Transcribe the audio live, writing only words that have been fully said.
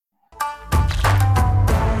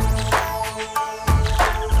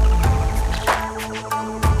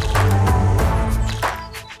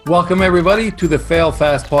Welcome everybody to the Fail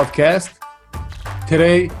Fast podcast.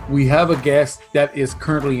 Today we have a guest that is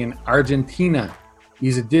currently in Argentina.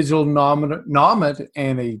 He's a digital nomad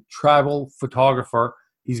and a travel photographer.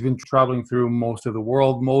 He's been traveling through most of the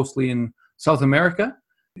world, mostly in South America.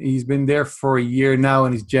 He's been there for a year now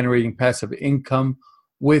and he's generating passive income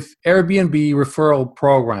with Airbnb referral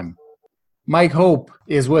program. Mike Hope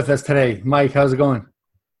is with us today. Mike, how's it going?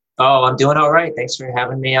 Oh, I'm doing all right. Thanks for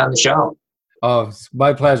having me on the show. Oh, it's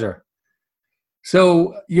my pleasure.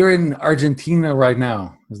 So you're in Argentina right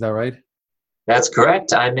now, is that right? That's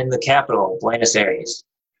correct. I'm in the capital, Buenos Aires.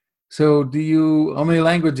 So how many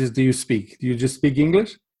languages do you speak? Do you just speak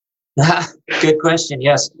English? Good question.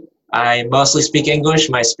 Yes, I mostly speak English.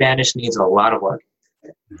 My Spanish needs a lot of work.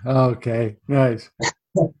 Okay, nice.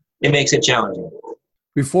 It makes it challenging.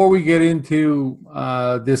 Before we get into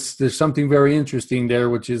this, there's something very interesting there,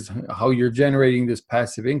 which is how you're generating this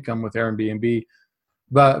passive income with Airbnb.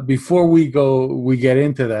 But before we get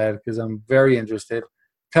into that, because I'm very interested,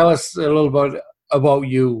 tell us a little bit about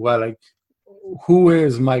you. Well, who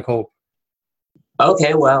is Mike Hope?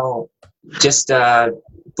 Okay, well, just in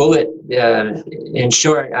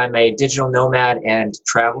short, I'm a digital nomad and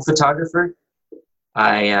travel photographer.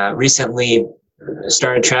 I recently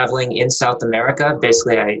started traveling in South America.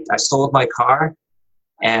 Basically, I sold my car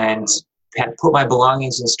and put my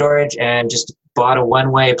belongings in storage and just bought a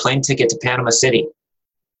one-way plane ticket to Panama City.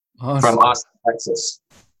 Awesome. From Austin, Texas.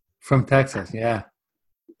 From Texas, yeah.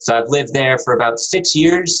 So I've lived there for about 6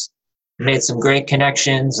 years, made some great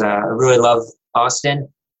connections. I really love Austin,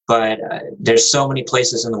 but there's so many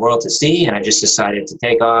places in the world to see, and I just decided to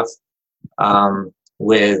take off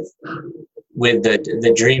with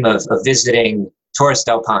the dream of visiting Torres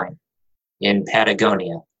del Paine in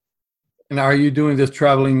Patagonia. And are you doing this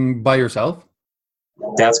traveling by yourself?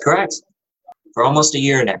 That's correct. For almost a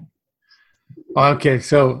year now. Okay,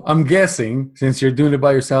 so I'm guessing since you're doing it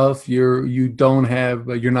by yourself, you're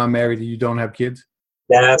not married, you don't have kids?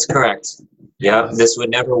 That's correct. Yeah, this would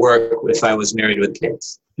never work if I was married with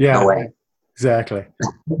kids. Yeah, no way. Exactly.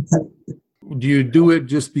 Do you do it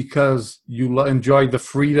just because you enjoy the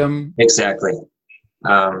freedom? Exactly.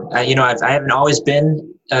 I haven't always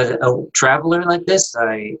been a traveler like this.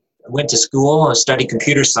 I went to school, I studied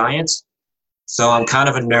computer science, so I'm kind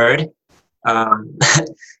of a nerd,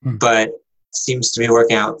 but seems to be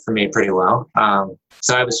working out for me pretty well.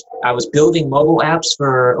 So I was building mobile apps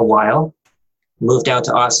for a while, moved out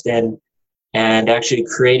to Austin, and actually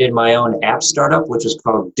created my own app startup, which was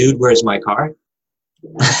called Dude, Where's My Car?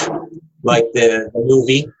 Like the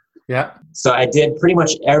movie. Yeah. So I did pretty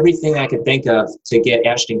much everything I could think of to get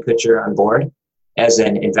Ashton Kutcher on board as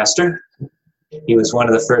an investor. He was one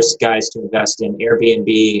of the first guys to invest in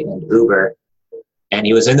Airbnb and Uber, and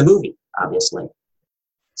he was in the movie, obviously.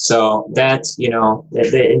 So that's,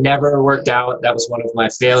 it never worked out. That was one of my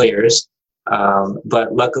failures.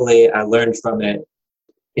 But luckily I learned from it.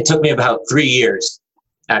 It took me about 3 years.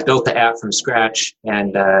 I built the app from scratch,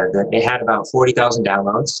 and it had about 40,000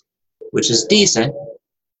 downloads, which is decent,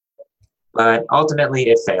 but ultimately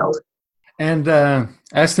it failed. And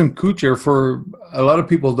Ashton Kutcher, for a lot of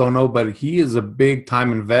people don't know, but he is a big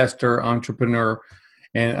time investor, entrepreneur,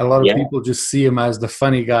 and a lot of people just see him as the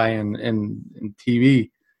funny guy in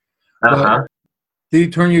TV. Did he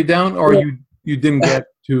turn you down, or you didn't get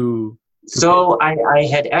to? So I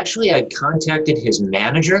had contacted his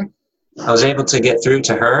manager. I was able to get through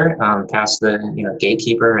to her past the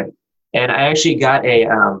gatekeeper, and I actually got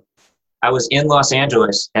I was in Los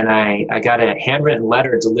Angeles, and I got a handwritten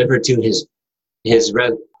letter delivered to his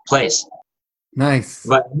place. Nice.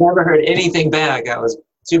 But I never heard anything back. I was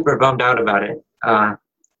super bummed out about it.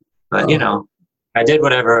 But I did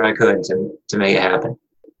whatever I could to make it happen.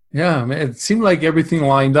 Yeah, man, it seemed like everything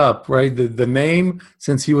lined up, right? The name,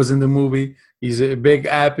 since he was in the movie, he's a big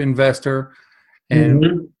app investor,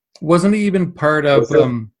 and wasn't he even part of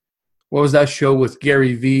what was that show with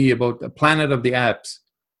Gary Vee about the Planet of the Apps?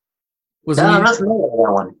 I'm not familiar with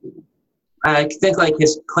that one. I think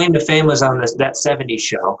his claim to fame was on that 70s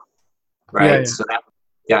show, right? Yeah. So that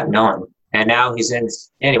got known, and now he's in.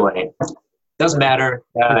 Anyway, doesn't matter.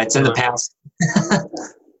 It's in the past.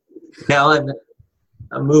 Now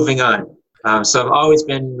I'm moving on. So I've always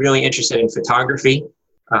been really interested in photography.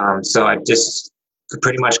 So I've just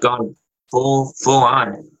pretty much gone full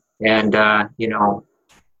on. And,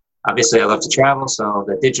 obviously I love to travel. So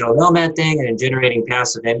the digital nomad thing and generating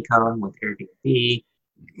passive income with Airbnb.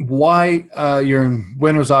 Why you're in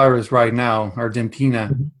Buenos Aires right now,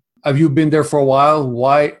 Argentina? Mm-hmm. Have you been there for a while?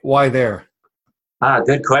 Why there?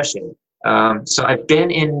 Good question. So I've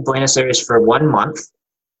been in Buenos Aires for 1 month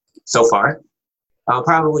so far. I'll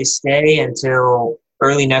probably stay until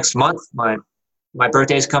early next month, my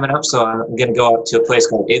birthday's coming up, so I'm going to go up to a place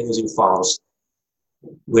called Iguazu Falls,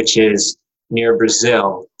 which is near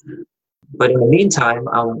Brazil. But in the meantime,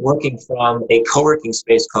 I'm working from a co-working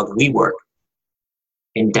space called WeWork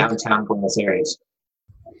in downtown Buenos Aires.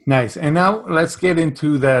 Nice. And now let's get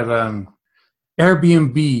into that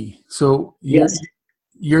Airbnb. So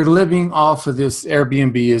you're living off of this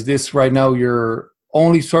Airbnb. Is this right now your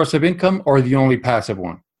only source of income or the only passive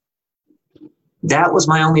one? That was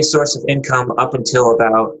my only source of income up until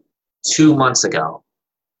about 2 months ago.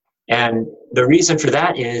 And the reason for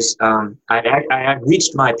that is I had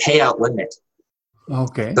reached my payout limit.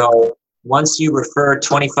 Okay. So once you refer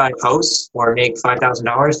 25 hosts or make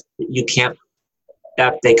 $5,000, you can't,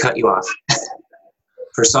 they cut you off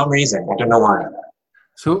for some reason. I don't know why.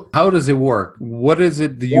 So how does it work? What is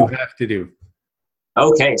it that you have to do?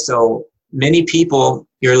 Okay, so many people,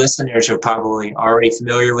 your listeners are probably already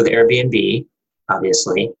familiar with Airbnb,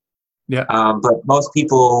 obviously. Yeah. But most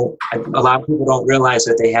people, a lot of people don't realize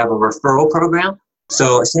that they have a referral program.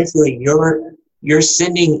 So essentially, you're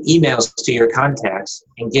sending emails to your contacts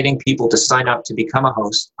and getting people to sign up to become a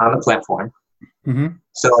host on the platform. Mm-hmm.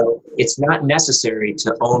 So it's not necessary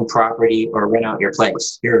to own property or rent out your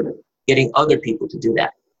place. You're getting other people to do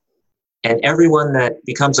that. And everyone that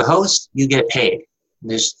becomes a host, you get paid.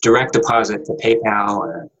 There's direct deposit to PayPal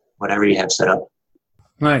or whatever you have set up.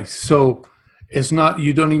 Nice. So it's not,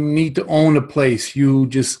 you don't even need to own a place. You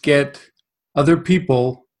just get other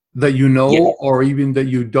people that you know or even that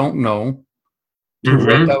you don't know to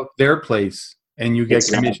rent out their place, and you get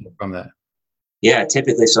commission from that. Yeah,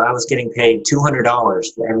 typically. So I was getting paid $200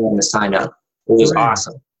 for everyone to sign up. It was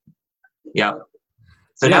awesome. Yeah.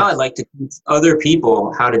 So now I'd like to teach other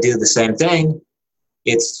people how to do the same thing.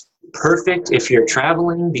 It's perfect if you're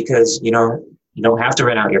traveling because you don't have to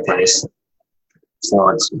rent out your place. So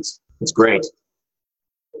it's great.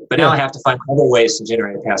 But now I have to find other ways to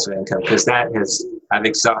generate passive income because I've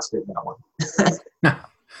exhausted that one.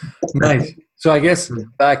 Nice. So I guess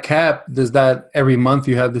that cap, does that every month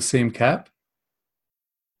you have the same cap?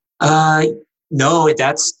 No,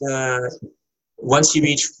 that's once you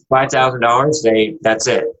reach $5,000, that's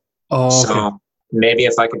it. Oh, okay. So maybe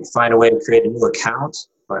if I could find a way to create a new account,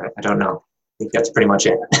 but I don't know. I think that's pretty much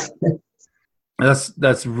it.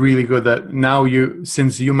 That's really good that now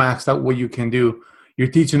since you maxed out what you can do, you're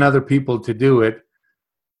teaching other people to do it.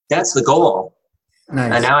 That's the goal.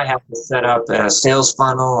 Nice. And now I have to set up a sales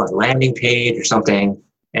funnel, a landing page or something.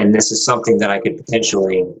 And this is something that I could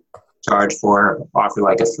potentially charge for, offer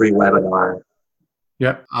like a free webinar.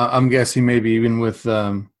 Yeah, I'm guessing maybe even with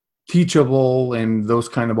Teachable and those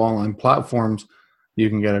kind of online platforms, you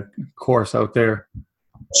can get a course out there.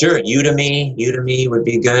 Sure, Udemy would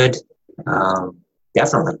be good.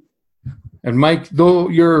 Definitely. And Mike, though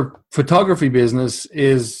your photography business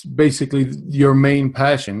is basically your main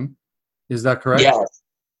passion, is that correct? Yes,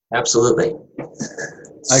 absolutely.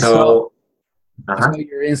 I saw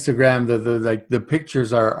your Instagram. The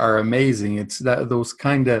pictures are amazing. It's those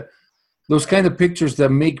kind of pictures that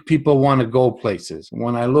make people want to go places.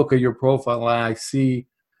 When I look at your profile, I see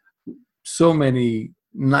so many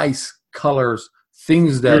nice colors,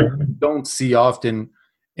 things that you don't see often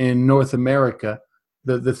in North America.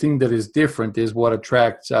 The thing that is different is what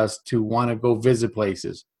attracts us to want to go visit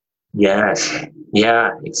places. Yes.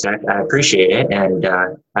 Yeah, exactly. I appreciate it. And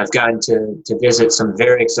I've gotten to visit some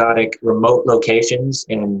very exotic remote locations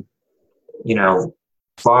in,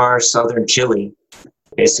 far southern Chile.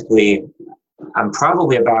 Basically, I'm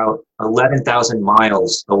probably about 11,000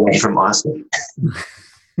 miles away from Austin.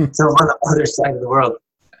 So on the other side of the world.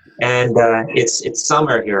 And it's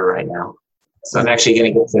summer here right now. So I'm actually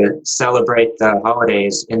going to get to celebrate the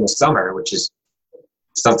holidays in the summer, which is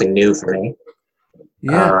something new for me.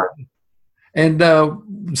 Yeah.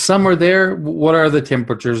 And summer there, what are the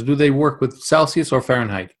temperatures? Do they work with Celsius or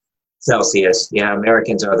Fahrenheit? Celsius. Yeah,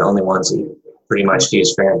 Americans are the only ones who pretty much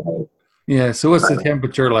use Fahrenheit. Yeah. So what's the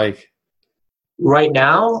temperature like? Right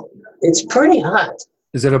now, it's pretty hot.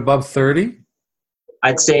 Is it above 30?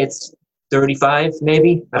 I'd say it's 35,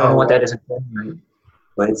 maybe. I don't know what that is in Fahrenheit,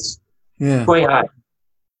 but it's quite hot.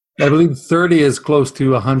 I believe 30 is close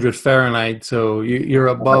to 100 Fahrenheit, so you're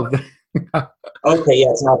above. Okay, yeah,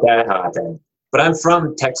 it's not that hot then. But I'm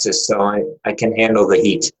from Texas, so I can handle the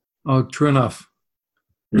heat. Oh, true enough.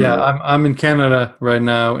 Yeah, I'm in Canada right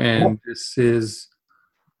now, and this is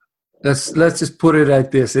let's just put it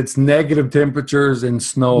like this: it's negative temperatures and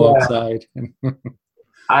snow outside.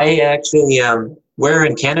 I actually, where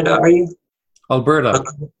in Canada are you? Alberta.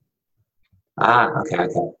 Okay.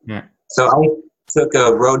 Yeah. So I took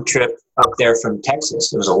a road trip up there from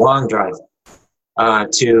Texas. It was a long drive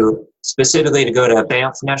to specifically to go to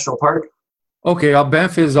Banff National Park. Okay,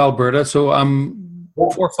 Banff is Alberta, so I'm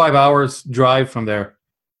 4 or 5 hours drive from there.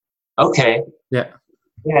 Okay. Yeah.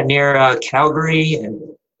 Yeah, near Calgary. And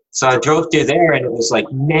so I drove through there, and it was like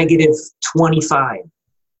negative 25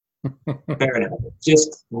 Fahrenheit.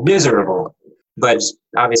 Just miserable, but it's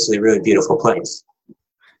obviously a really beautiful place.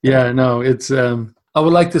 Yeah, no, it's, I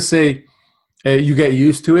would like to say you get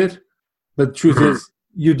used to it, but the truth is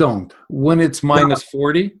you don't. When it's minus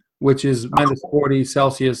 40, which is minus 40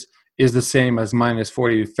 Celsius, is the same as minus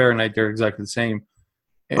 40 Fahrenheit. They're exactly the same.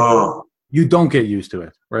 Oh. You don't get used to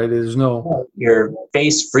it, right? There's no... Your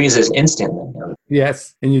face freezes instantly.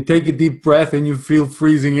 Yes, and you take a deep breath and you feel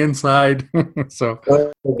freezing inside. So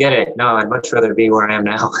get it. No, I'd much rather be where I am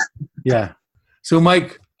now. Yeah. So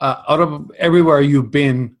Mike, out of everywhere you've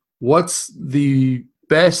been, what's the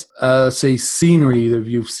best, say, scenery that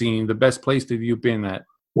you've seen, the best place that you've been at?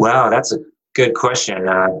 Wow, that's a good question.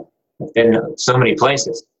 I've been to so many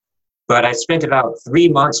places, but I spent about 3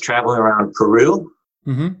 months traveling around Peru.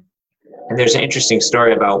 Mm-hmm. And there's an interesting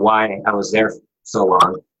story about why I was there so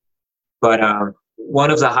long. But one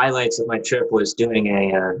of the highlights of my trip was doing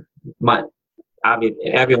everyone's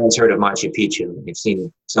heard of Machu Picchu. You've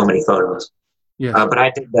seen so many photos. Yes. But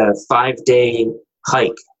I did a 5-day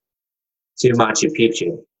hike to Machu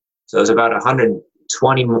Picchu. So it was about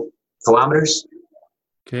 120 kilometers.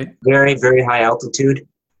 Okay. Very, very high altitude.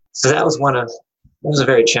 So that was a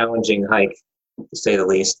very challenging hike, to say the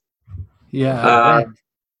least. Yeah.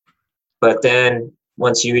 But then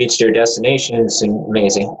once you reach your destination, it's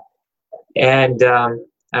amazing. And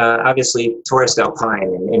obviously, Torres del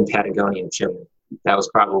Paine in Patagonia, Chile. That was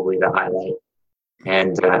probably the highlight.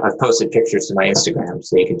 And I've posted pictures to my Instagram,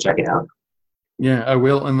 so you can check it out. Yeah, I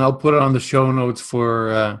will, and I'll put it on the show notes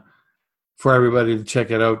for everybody to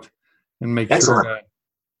check it out and make Excellent. sure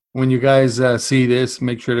when you guys see this,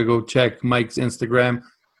 make sure to go check Mike's Instagram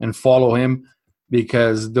and follow him,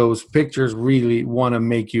 because those pictures really want to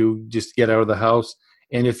make you just get out of the house.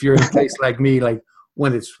 And if you're in a place like me, like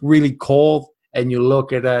when it's really cold and you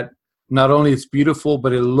look at that, not only it's beautiful,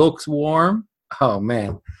 but it looks warm. Oh,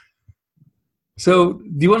 man. So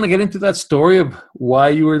do you want to get into that story of why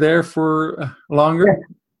you were there for longer?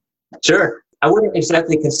 Sure. I wouldn't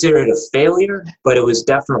exactly consider it a failure, but it was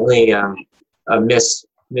definitely a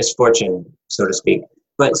misfortune, so to speak.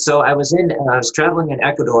 But so I was traveling in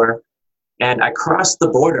Ecuador, and I crossed the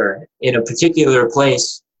border in a particular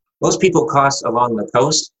place. Most people cross along the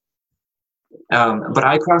coast, but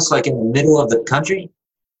I crossed like in the middle of the country.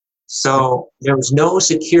 So there was no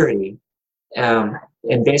security.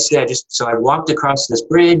 And basically I walked across this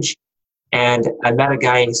bridge, and I met a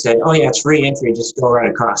guy, and he said, "Oh yeah, it's free entry, just go right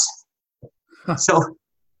across." So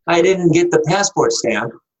I didn't get the passport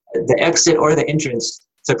stamp, the exit or the entrance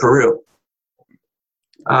to Peru.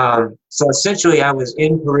 So essentially I was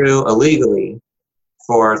in Peru illegally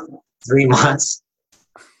for 3 months,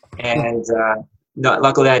 and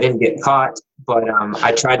luckily I didn't get caught, but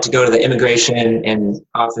I tried to go to the immigration and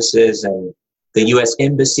offices and the U.S.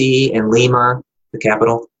 Embassy in Lima, the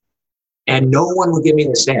capital, and no one would give me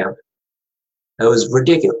the stamp. It was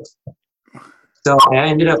ridiculous. So I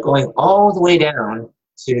ended up going all the way down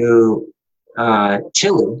to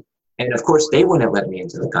Chile, and of course they wouldn't let me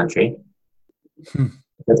into the country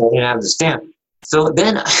because I didn't have the stamp. So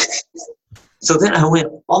then I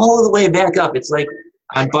went all the way back up. It's like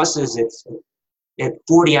on buses, it's at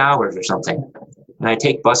 40 hours or something, and I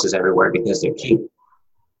take buses everywhere because they're cheap.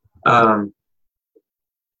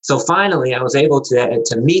 So finally, I was able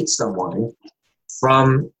to meet someone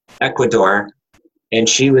from Ecuador, and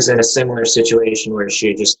she was in a similar situation where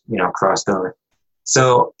she just, crossed over.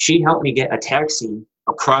 So she helped me get a taxi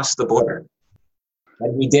across the border.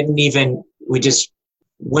 And we just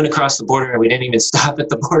went across the border, and we didn't even stop at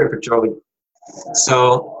the Border Patrol.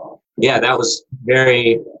 So, yeah, that was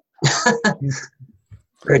very,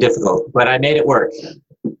 very difficult, but I made it work.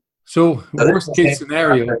 So worst case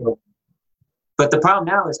scenario. But the problem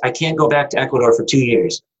now is I can't go back to Ecuador for 2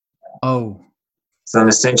 years. Oh. So I'm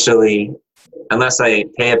essentially, unless I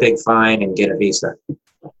pay a big fine and get a visa.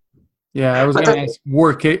 Yeah, I was going to ask,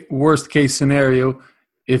 worst case scenario,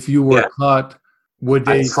 if you were caught, would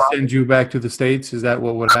they send you back to the States? Is that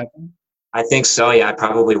what would happen? I think so, yeah. I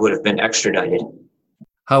probably would have been extradited.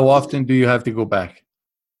 How often do you have to go back?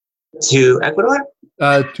 To Ecuador?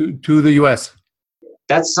 To the U.S.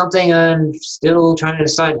 That's something I'm still trying to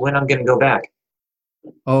decide when I'm going to go back.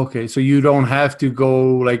 Okay, so you don't have to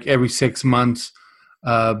go like every 6 months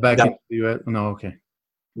back into the U.S.? No, okay.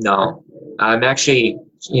 No. I'm actually,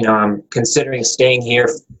 I'm considering staying here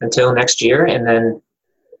until next year and then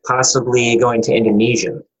possibly going to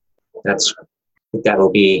Indonesia. That will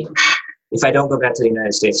be if I don't go back to the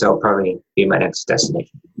United States, that'll probably be my next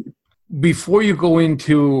destination. Before you go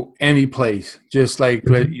into any place, just like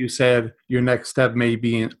you said, your next step may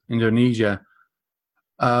be in Indonesia.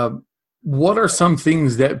 What are some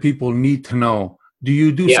things that people need to know? Do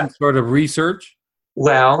you do some sort of research?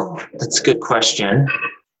 Well, that's a good question.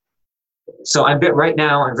 So right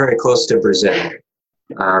now, I'm very close to Brazil.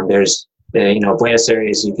 There's, Buenos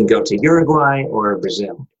Aires, you can go to Uruguay or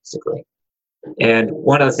Brazil, basically. And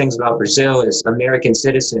one of the things about Brazil is American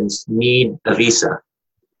citizens need a visa,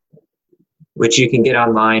 which you can get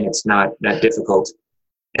online. It's not that difficult.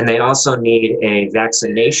 And they also need a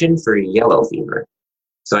vaccination for yellow fever.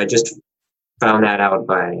 So I just found that out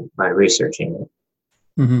by researching it.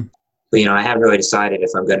 Mm-hmm. But, I haven't really decided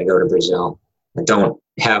if I'm going to go to Brazil. I don't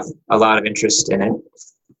have a lot of interest in it.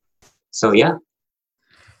 So, yeah.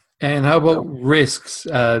 And how about risks?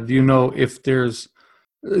 Do you know if there's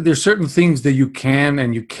certain things that you can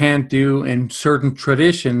and you can't do, and certain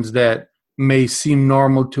traditions that may seem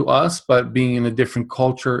normal to us, but being in a different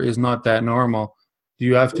culture is not that normal? Do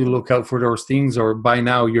you have to look out for those things, or by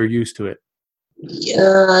now you're used to it?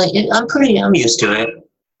 Yeah, I'm used to it.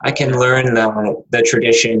 I can learn the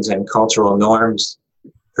traditions and cultural norms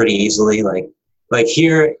pretty easily. Like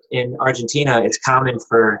here in Argentina, it's common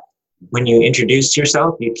for when you introduce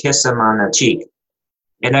yourself, you kiss them on the cheek,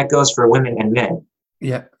 and that goes for women and men.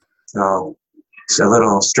 Yeah. So it's a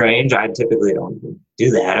little strange. I typically don't do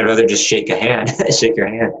that. I'd rather just shake your hand.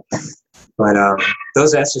 But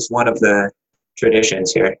that's just one of the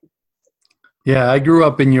traditions here. Yeah, I grew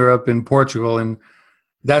up in Europe, in Portugal, and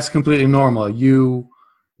that's completely normal. You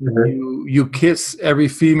kiss every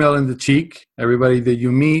female in the cheek, everybody that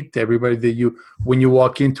you meet, everybody that when you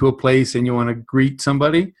walk into a place and you want to greet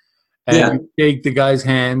somebody, and you shake the guy's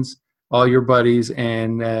hands, all your buddies,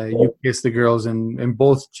 and you kiss the girls in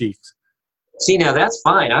both cheeks. See, now that's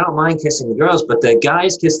fine. I don't mind kissing the girls, but the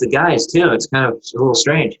guys kiss the guys too. It's kind of a little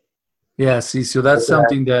strange. Yeah, see, so that's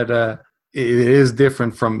something that it is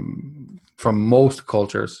different from most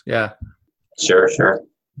cultures. Yeah. Sure.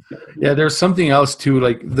 Yeah, there's something else too,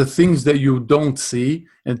 like the things that you don't see,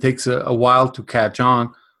 and it takes a while to catch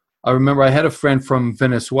on. I remember I had a friend from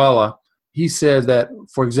Venezuela. He said that,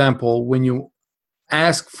 for example, when you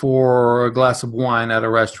ask for a glass of wine at a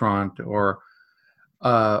restaurant, or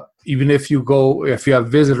even if you have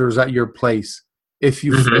visitors at your place, if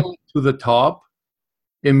you fill it to the top,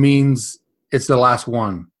 it means it's the last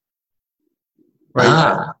one.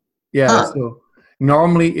 Right? Yeah. So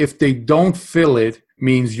normally if they don't fill it,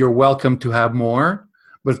 means you're welcome to have more.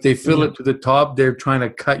 But if they fill it to the top, they're trying to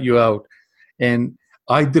cut you out. And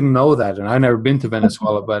I didn't know that. And I've never been to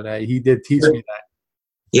Venezuela, but he did teach me that.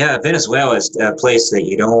 Yeah, Venezuela is a place that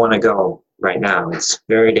you don't want to go right now. It's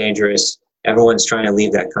very dangerous. Everyone's trying to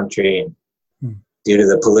leave that country due to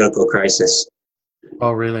the political crisis.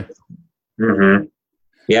 Oh, really? Mm-hmm.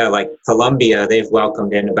 Yeah, like Colombia, they've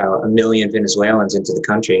welcomed in about 1 million Venezuelans into the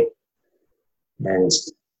country. And,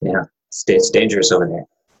 it's dangerous over there.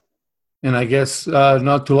 And I guess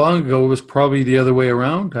not too long ago, it was probably the other way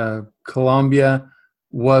around. Colombia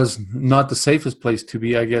was not the safest place to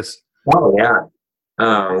be, I guess. Oh, yeah.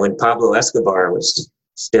 When Pablo Escobar was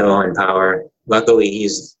still in power, luckily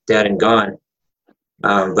he's dead and gone.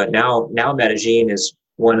 But now Medellin is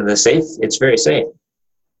one of the safe. It's very safe.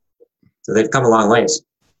 So they've come a long ways.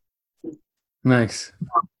 Nice.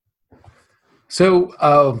 So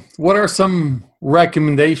what are some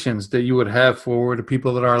recommendations that you would have for the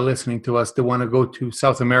people that are listening to us that want to go to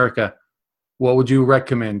South America? What would you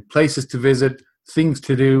recommend? Places to visit, things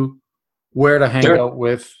to do, where to hang out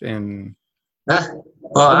with, and well,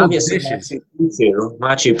 obviously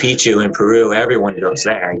Machu Picchu in Peru, everyone goes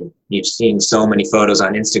there. You've seen so many photos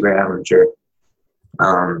on Instagram, I'm sure.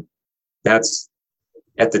 That's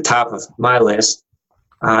at the top of my list.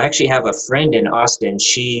 I actually have a friend in Austin.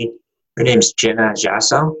 Her name's Jenna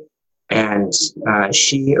Jasso, and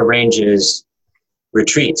she arranges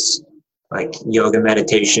retreats, like yoga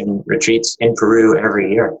meditation retreats in Peru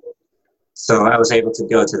every year. So I was able to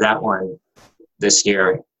go to that one this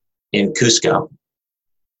year in Cusco.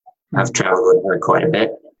 I've traveled with her quite a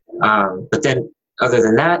bit. But then other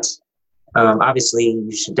than that, obviously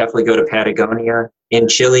you should definitely go to Patagonia in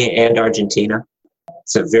Chile and Argentina.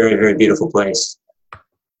 It's a very, very beautiful place.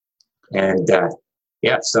 And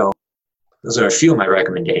so those are a few of my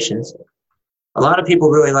recommendations. A lot of people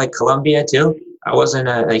really like Colombia too. I wasn't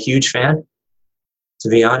a huge fan, to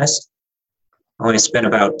be honest. I only spent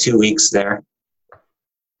about 2 weeks there.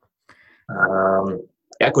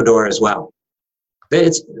 Ecuador as well.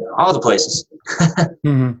 It's all the places.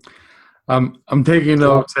 I'm taking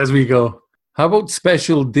notes as we go. How about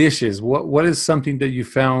special dishes? What is something that you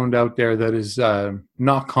found out there that is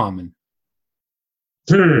not common?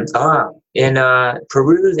 In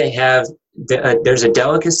Peru, they have there's a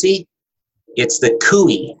delicacy. It's the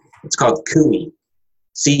cuy. It's called cuy,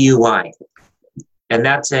 cuy, and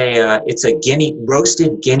that's it's a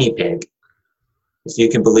roasted guinea pig, if you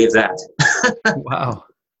can believe that. Wow.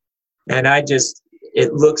 And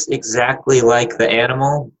it looks exactly like the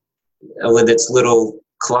animal with its little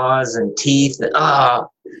claws and teeth.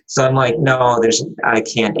 So I'm like, no, I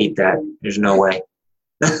can't eat that. There's no way.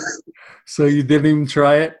 So you didn't even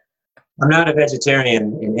try it? I'm not a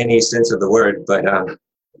vegetarian in any sense of the word, but no,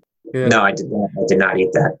 I did not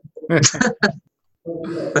eat that.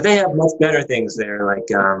 But they have much better things there. Like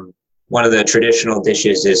one of the traditional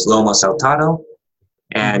dishes is lomo saltado,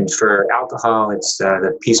 and for alcohol, it's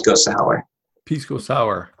the pisco sour. Pisco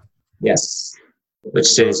sour. Yes,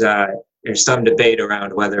 which is there's some debate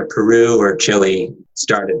around whether Peru or Chile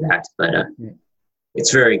started that, but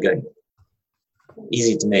it's very good.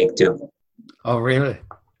 Easy to make too. Oh, really?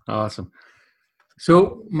 Awesome.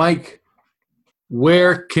 So, Mike,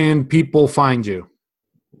 where can people find you?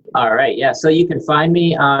 All right. Yeah. So you can find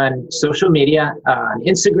me on social media, on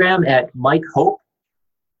Instagram at Mike Hope,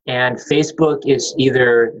 and Facebook is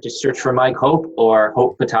either just search for Mike Hope or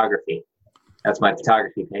Hope Photography. That's my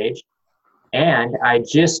photography page. And I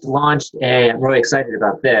just launched I'm really excited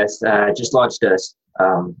about this. I just launched a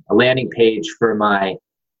landing page for my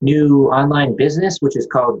new online business, which is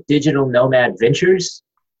called Digital Nomad Ventures.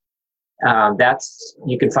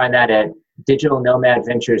 You can find that at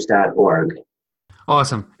digitalnomadventures.org.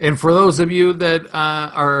 Awesome. And for those of you that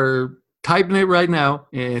are typing it right now,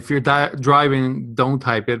 if you're driving, don't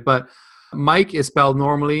type it. But Mike is spelled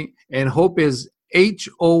normally, and Hope is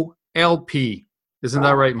HOLP. Isn't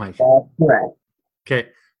that right, Mike? That's correct. Okay.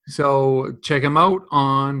 So check him out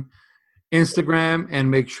on Instagram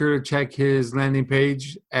and make sure to check his landing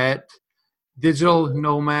page at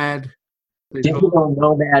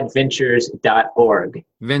digitalnomadventures.org.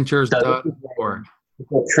 Ventures.org.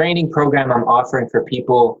 It's a training program I'm offering for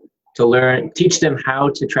people to teach them how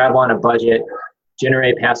to travel on a budget,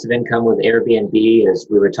 generate passive income with Airbnb, as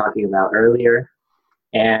we were talking about earlier,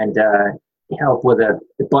 and help with a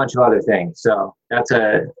bunch of other things. So that's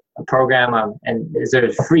a program, and there's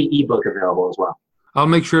a free ebook available as well. I'll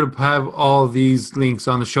make sure to have all these links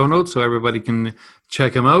on the show notes so everybody can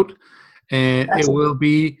check them out. And it will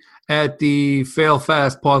be at the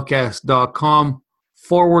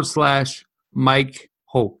failfastpodcast.com/Mike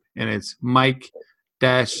Hope. And it's Mike-HOLP.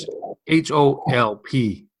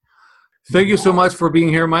 Thank you so much for being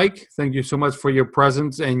here, Mike. Thank you so much for your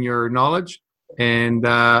presence and your knowledge. And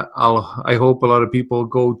I hope a lot of people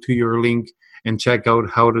go to your link and check out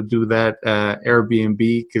how to do that Airbnb,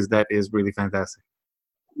 because that is really fantastic.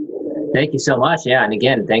 Thank you so much. Yeah. And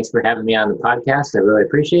again, thanks for having me on the podcast. I really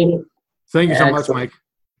appreciate it. Thank you so much, Mike.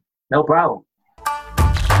 No problem.